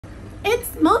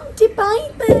It's Monty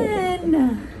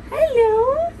Python!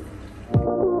 Hello!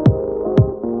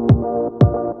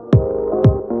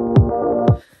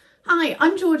 Hi,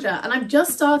 I'm Georgia and I've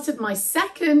just started my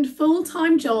second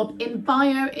full-time job in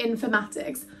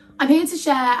bioinformatics. I'm here to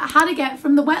share how to get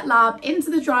from the wet lab into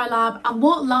the dry lab and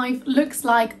what life looks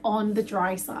like on the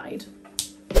dry side.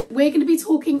 We're going to be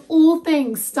talking all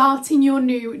things starting your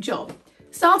new job.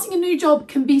 Starting a new job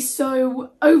can be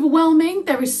so overwhelming.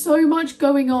 There is so much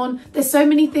going on. There's so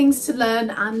many things to learn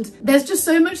and there's just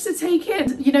so much to take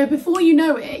in. You know, before you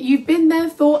know it, you've been there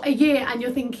for a year and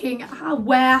you're thinking,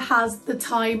 where has the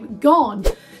time gone?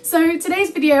 So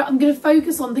today's video, I'm going to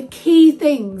focus on the key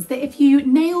things that if you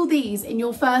nail these in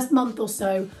your first month or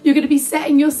so, you're going to be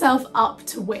setting yourself up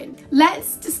to win.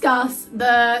 Let's discuss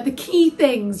the key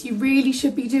things you really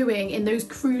should be doing in those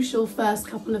crucial first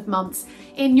couple of months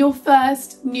in your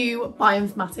first new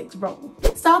bioinformatics role.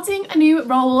 Starting a new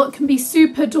role can be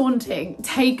super daunting,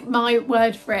 take my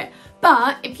word for it.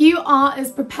 But if you are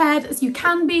as prepared as you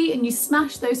can be and you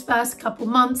smash those first couple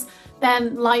months,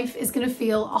 then life is going to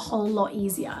feel a whole lot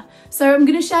easier. So I'm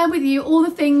going to share with you all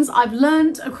the things I've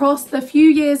learned across the few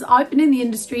years I've been in the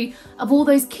industry of all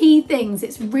those key things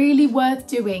it's really worth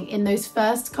doing in those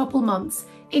first couple months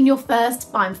in your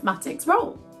first bioinformatics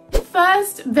role. The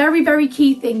first very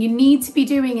key thing you need to be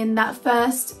doing in that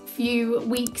first few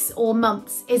weeks or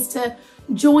months is to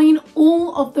join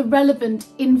all of the relevant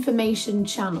information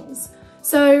channels.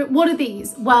 So what are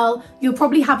these? Well, you'll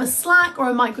probably have a Slack or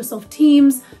a Microsoft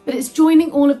Teams, but it's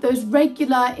joining all of those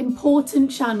regular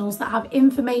important channels that have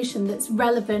information that's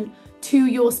relevant to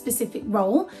your specific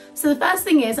role. So the first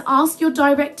thing is ask your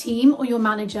direct team or your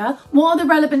manager, what are the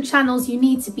relevant channels you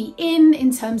need to be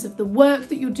in terms of the work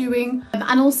that you're doing,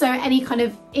 and also any kind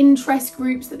of interest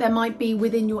groups that there might be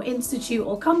within your institute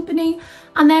or company.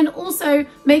 And then also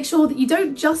make sure that you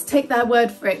don't just take their word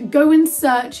for it. Go and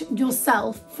search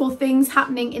yourself for things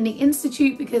happening in the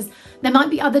institute, because there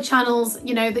might be other channels,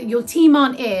 you know, that your team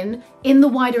aren't in the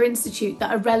wider institute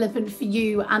that are relevant for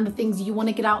you and the things you want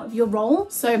to get out of your role.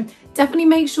 So definitely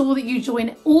make sure that you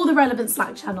join all the relevant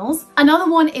Slack channels. Another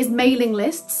one is mailing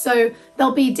lists. So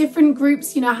there'll be different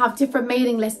groups, you know, have different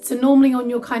mailing lists. So normally on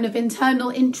your kind of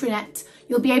internal intranet,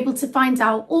 you'll be able to find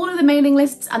out all of the mailing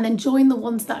lists and then join the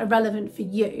ones that are relevant for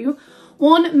you.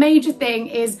 One major thing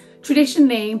is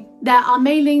traditionally there are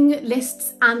mailing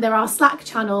lists and there are Slack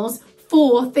channels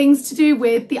for things to do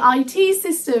with the IT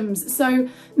systems. So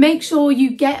make sure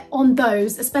you get on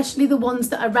those, especially the ones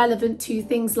that are relevant to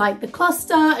things like the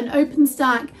cluster and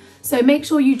OpenStack. So make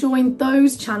sure you join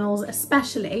those channels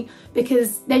especially,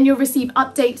 because then you'll receive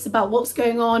updates about what's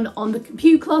going on the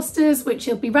compute clusters, which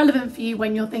will be relevant for you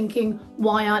when you're thinking,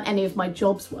 why aren't any of my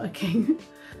jobs working?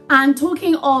 And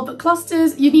talking of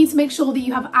clusters, you need to make sure that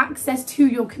you have access to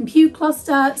your compute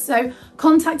cluster. So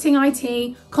contacting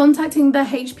IT, contacting the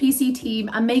HPC team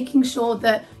and making sure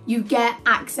that you get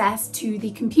access to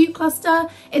the compute cluster.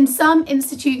 In some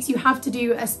institutes, you have to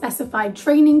do a specified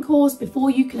training course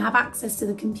before you can have access to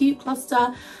the compute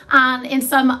cluster. And in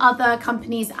some other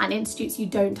companies and institutes, you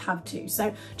don't have to.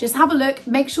 So just have a look,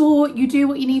 make sure you do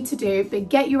what you need to do, but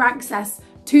get your access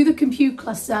to the compute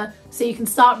cluster so you can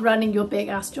start running your big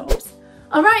ass jobs.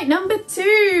 All right, number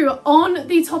 2 on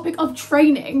the topic of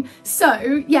training.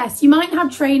 So yes, you might have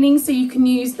training so you can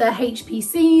use the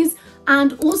HPCs,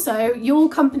 and also your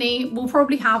company will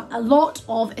probably have a lot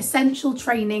of essential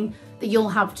training that you'll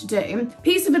have to do.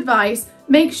 Piece of advice,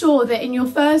 make sure that in your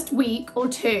first week or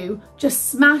 2, just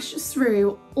smash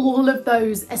through all of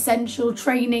those essential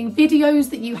training videos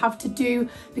that you have to do,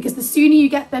 because the sooner you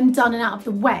get them done and out of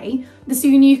the way, the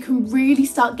sooner you can really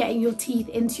start getting your teeth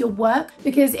into your work.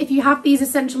 Because if you have these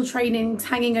essential trainings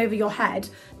hanging over your head,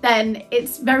 then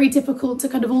it's very difficult to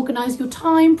kind of organize your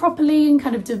time properly and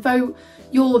kind of devote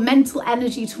your mental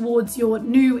energy towards your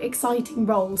new exciting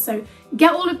role. So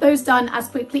get all of those done as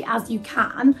quickly as you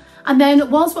can. And then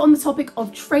whilst we're on the topic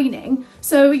of training,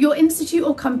 so your institute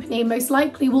or company most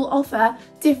likely will offer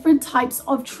different types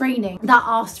of training that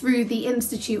are through the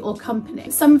institute or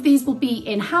company. Some of these will be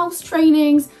in-house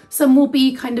trainings, some will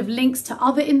be kind of links to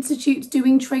other institutes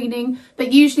doing training,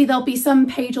 but usually there'll be some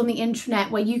page on the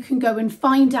intranet where you can go and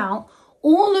find out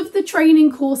all of the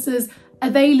training courses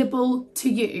available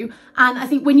to you. And I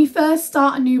think when you first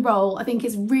start a new role, I think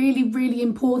it's really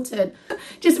important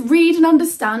just read and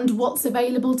understand what's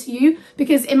available to you,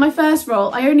 because in my first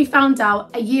role I only found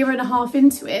out a year and a half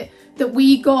into it that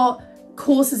we got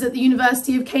courses at the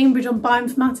University of Cambridge on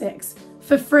bioinformatics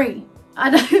for free.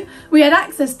 and we had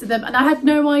access to them and I had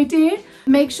no idea.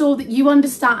 Make sure that you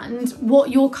understand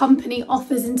what your company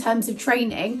offers in terms of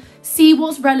training, see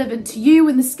what's relevant to you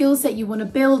and the skill set you want to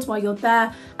build while you're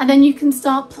there, and then you can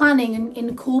start planning and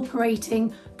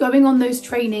incorporating going on those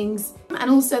trainings, and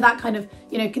also that kind of,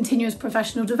 you know, continuous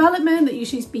professional development that you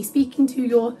should be speaking to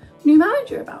your new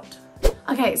manager about.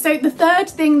 Okay, so the third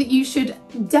thing that you should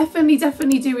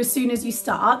definitely do as soon as you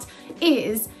start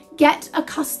is get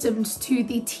accustomed to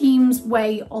the team's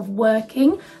way of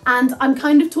working. And I'm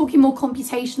kind of talking more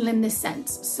computational in this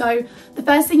sense. So the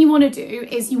first thing you want to do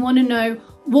is you want to know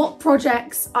what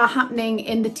projects are happening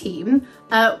in the team,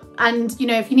 and you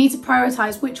know, if you need to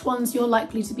prioritize which ones you're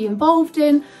likely to be involved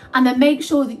in, and then make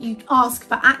sure that you ask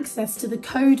for access to the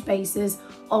code bases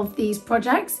of these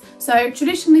projects. So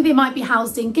traditionally they might be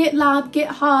housed in GitLab,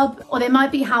 GitHub, or they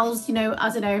might be housed, you know, I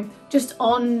don't know, just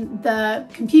on the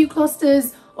compute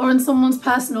clusters or on someone's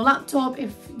personal laptop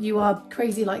if you are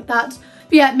crazy like that.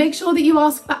 But yeah, make sure that you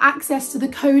ask for access to the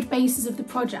code bases of the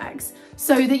projects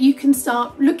so that you can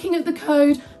start looking at the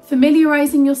code,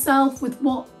 familiarizing yourself with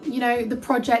what, you know, the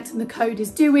project and the code is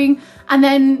doing, and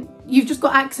then you've just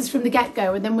got access from the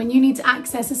get-go. And then when you need to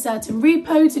access a certain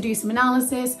repo to do some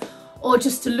analysis or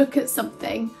just to look at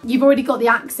something, you've already got the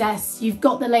access, you've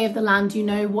got the lay of the land, you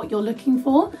know what you're looking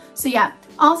for. So yeah,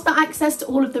 ask for access to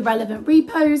all of the relevant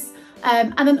repos.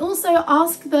 And then also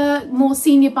ask the more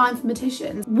senior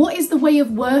bioinformaticians, what is the way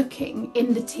of working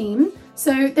in the team?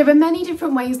 So there are many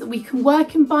different ways that we can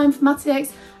work in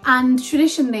bioinformatics, and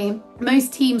traditionally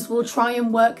most teams will try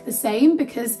and work the same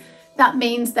because that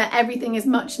means that everything is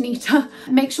much neater.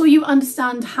 Make sure you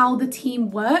understand how the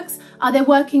team works. Are they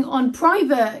working on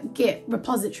private Git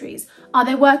repositories? Are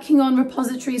they working on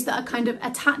repositories that are kind of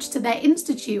attached to their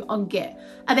institute on Git?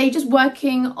 Are they just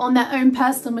working on their own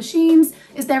personal machines?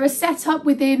 Is there a setup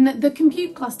within the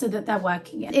compute cluster that they're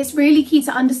working in? It's really key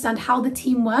to understand how the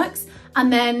team works,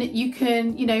 and then you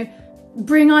can, you know,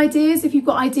 bring ideas if you've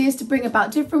got ideas to bring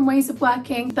about different ways of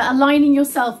working, but aligning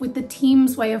yourself with the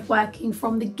team's way of working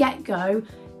from the get-go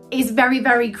is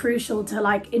very crucial to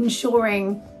like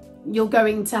ensuring you're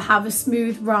going to have a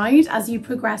smooth ride as you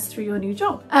progress through your new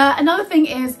job. Another thing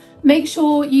is make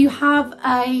sure you have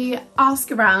a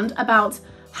ask around about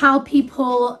how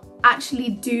people actually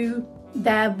do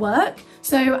their work.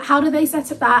 So how do they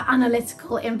set up their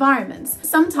analytical environments?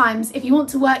 Sometimes if you want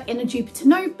to work in a Jupyter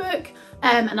notebook,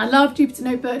 and I love Jupyter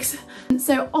notebooks,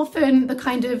 so often the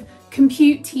kind of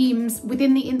compute teams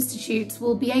within the institutes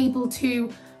will be able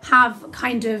to have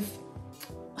kind of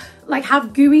like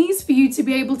have GUIs for you to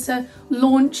be able to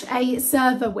launch a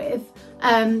server with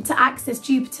to access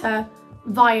Jupyter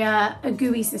via a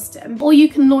GUI system. Or you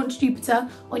can launch Jupyter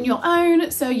on your own,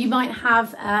 so you might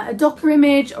have a Docker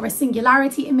image or a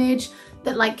Singularity image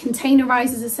that like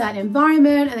containerizes a certain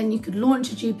environment, and then you could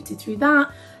launch a Jupyter through that.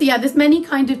 So yeah, there's many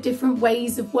kind of different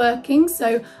ways of working.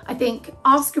 So I think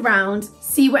ask around,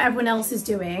 see what everyone else is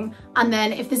doing, and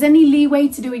then if there's any leeway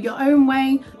to do it your own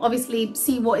way, obviously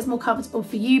see what is more comfortable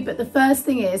for you. But the first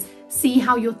thing is see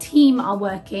how your team are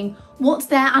working, what's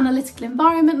their analytical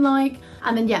environment like,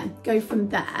 and then yeah, go from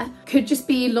there. Could just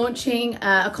be launching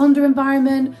a Conda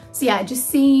environment. So yeah, just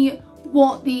see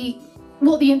what the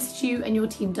institute and your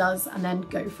team does, and then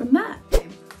go from there.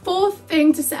 Fourth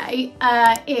thing to say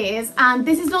is, and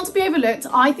this is not to be overlooked,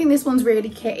 I think this one's really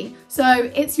key.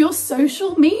 So it's your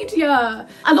social media.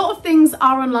 A lot of things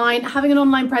are online. Having an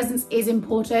online presence is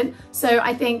important. So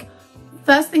I think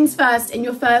first things first, in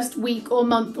your first week or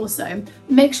month or so,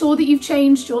 make sure that you've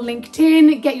changed your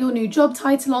LinkedIn, get your new job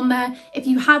title on there. If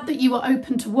you had that you were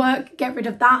open to work, get rid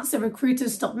of that so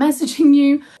recruiters stop messaging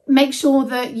you. Make sure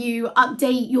that you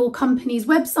update your company's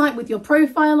website with your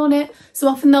profile on it. So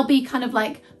often there'll be kind of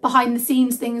like behind the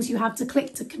scenes things you have to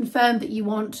click to confirm that you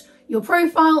want your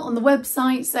profile on the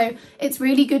website. So it's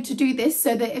really good to do this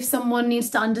so that if someone needs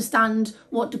to understand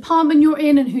what department you're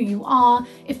in and who you are,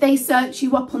 if they search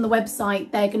you up on the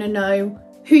website, they're going to know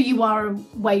who you are and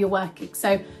where you're working.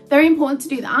 So very important to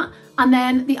do that. And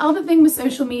then the other thing with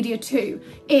social media too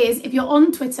is if you're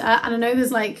on Twitter, and I know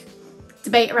there's like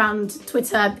debate around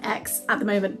Twitter X at the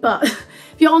moment, but if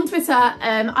you're on Twitter,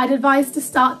 I'd advise to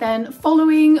start then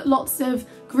following lots of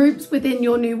groups within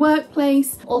your new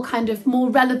workplace or kind of more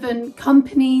relevant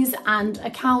companies and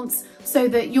accounts so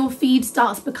that your feed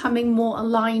starts becoming more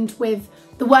aligned with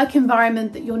the work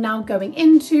environment that you're now going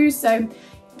into. So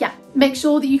yeah, make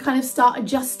sure that you kind of start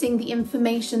adjusting the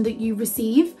information that you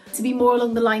receive to be more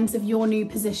along the lines of your new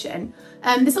position.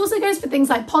 This also goes for things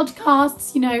like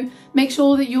podcasts, you know, make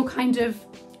sure that you're kind of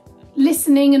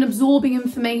listening and absorbing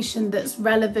information that's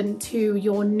relevant to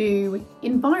your new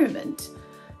environment.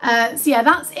 So yeah,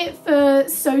 that's it for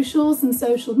socials and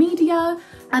social media.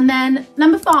 And then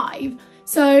number 5,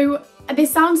 so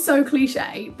this sounds so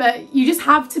cliche, but you just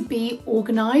have to be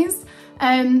organised.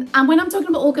 And when I'm talking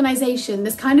about organisation,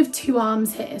 there's kind of 2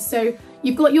 arms here. So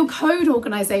you've got your code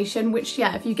organisation, which,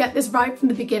 yeah, if you get this right from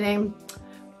the beginning,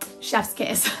 chef's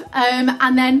kiss.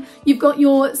 And then you've got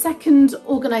your second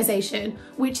organisation,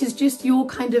 which is just your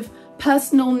kind of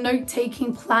personal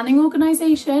note-taking planning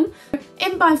organisation.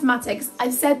 In bioinformatics,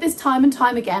 I've said this time and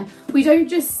time again, we don't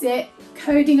just sit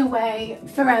coding away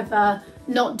forever,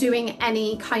 not doing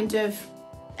any kind of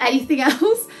anything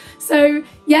else. So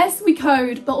yes, we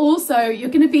code, but also you're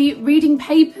going to be reading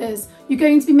papers, you're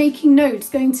going to be making notes,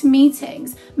 going to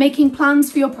meetings, making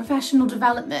plans for your professional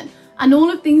development. And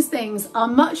all of these things are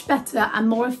much better and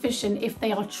more efficient if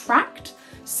they are tracked.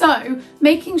 So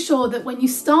making sure that when you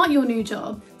start your new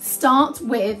job, start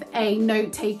with a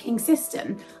note-taking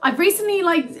system. I've recently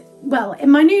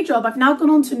in my new job, I've now gone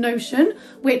on to Notion,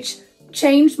 which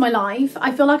changed my life.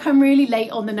 I feel like I'm really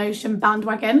late on the Notion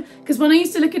bandwagon, because when I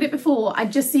used to look at it before,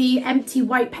 I'd just see empty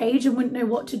white page and wouldn't know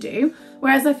what to do.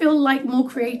 Whereas I feel like more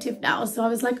creative now. So I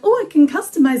was like, oh, I can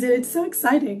customize it. It's so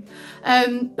exciting.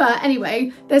 But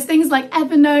anyway, there's things like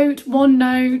Evernote,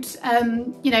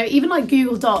 OneNote, you know, even like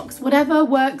Google Docs, whatever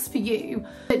works for you.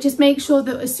 But just make sure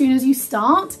that as soon as you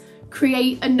start,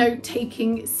 create a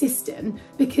note-taking system,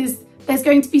 because there's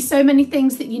going to be so many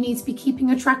things that you need to be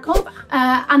keeping a track of.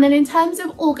 And then in terms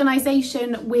of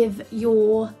organisation with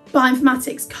your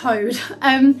bioinformatics code,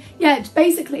 yeah,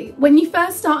 basically when you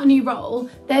first start a new role,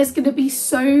 there's going to be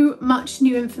so much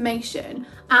new information.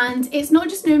 And it's not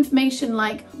just new information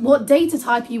like what data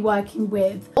type are you working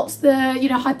with, what's the, you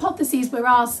know, hypotheses we're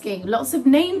asking, lots of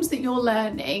names that you're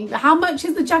learning, how much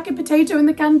is the jacket potato in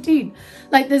the canteen?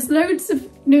 Like there's loads of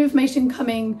new information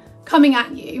coming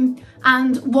at you.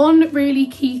 And one really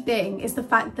key thing is the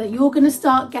fact that you're going to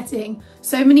start getting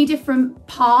so many different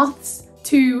paths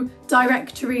to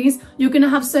directories. You're going to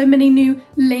have so many new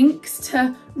links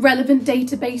to relevant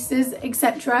databases,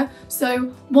 etc. So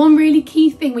one really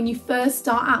key thing when you first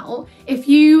start out, if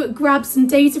you grab some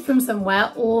data from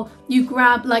somewhere, or you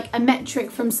grab like a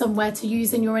metric from somewhere to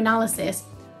use in your analysis,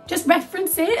 just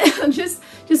reference it and just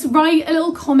write a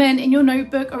little comment in your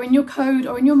notebook or in your code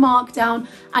or in your markdown,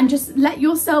 and just let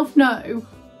yourself know,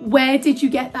 where did you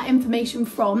get that information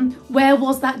from? Where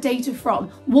was that data from?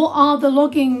 What are the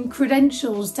logging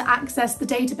credentials to access the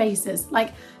databases?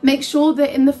 Like, make sure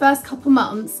that in the first couple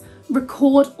months,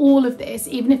 record all of this,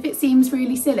 even if it seems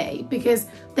really silly, because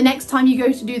the next time you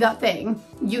go to do that thing,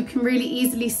 you can really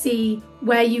easily see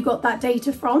where you got that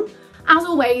data from. As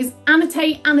always,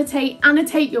 annotate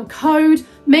your code,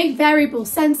 make variable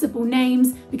sensible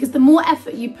names, because the more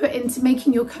effort you put into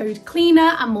making your code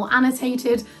cleaner and more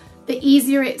annotated, the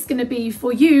easier it's going to be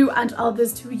for you and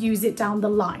others to use it down the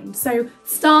line. So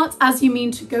start as you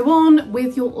mean to go on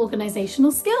with your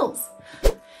organizational skills.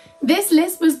 This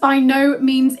list was by no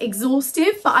means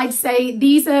exhaustive, but I'd say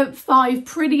these are 5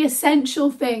 pretty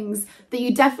essential things that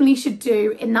you definitely should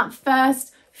do in that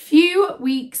first few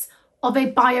weeks of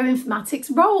a bioinformatics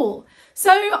role.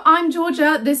 So I'm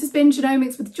Georgia, this has been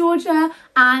Genomics with Georgia,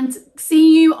 and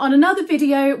see you on another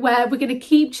video where we're going to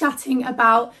keep chatting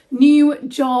about new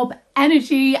job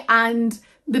energy and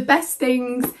the best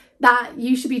things that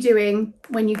you should be doing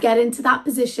when you get into that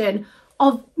position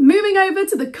of moving over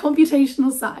to the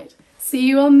computational side. See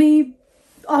you on the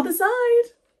other side.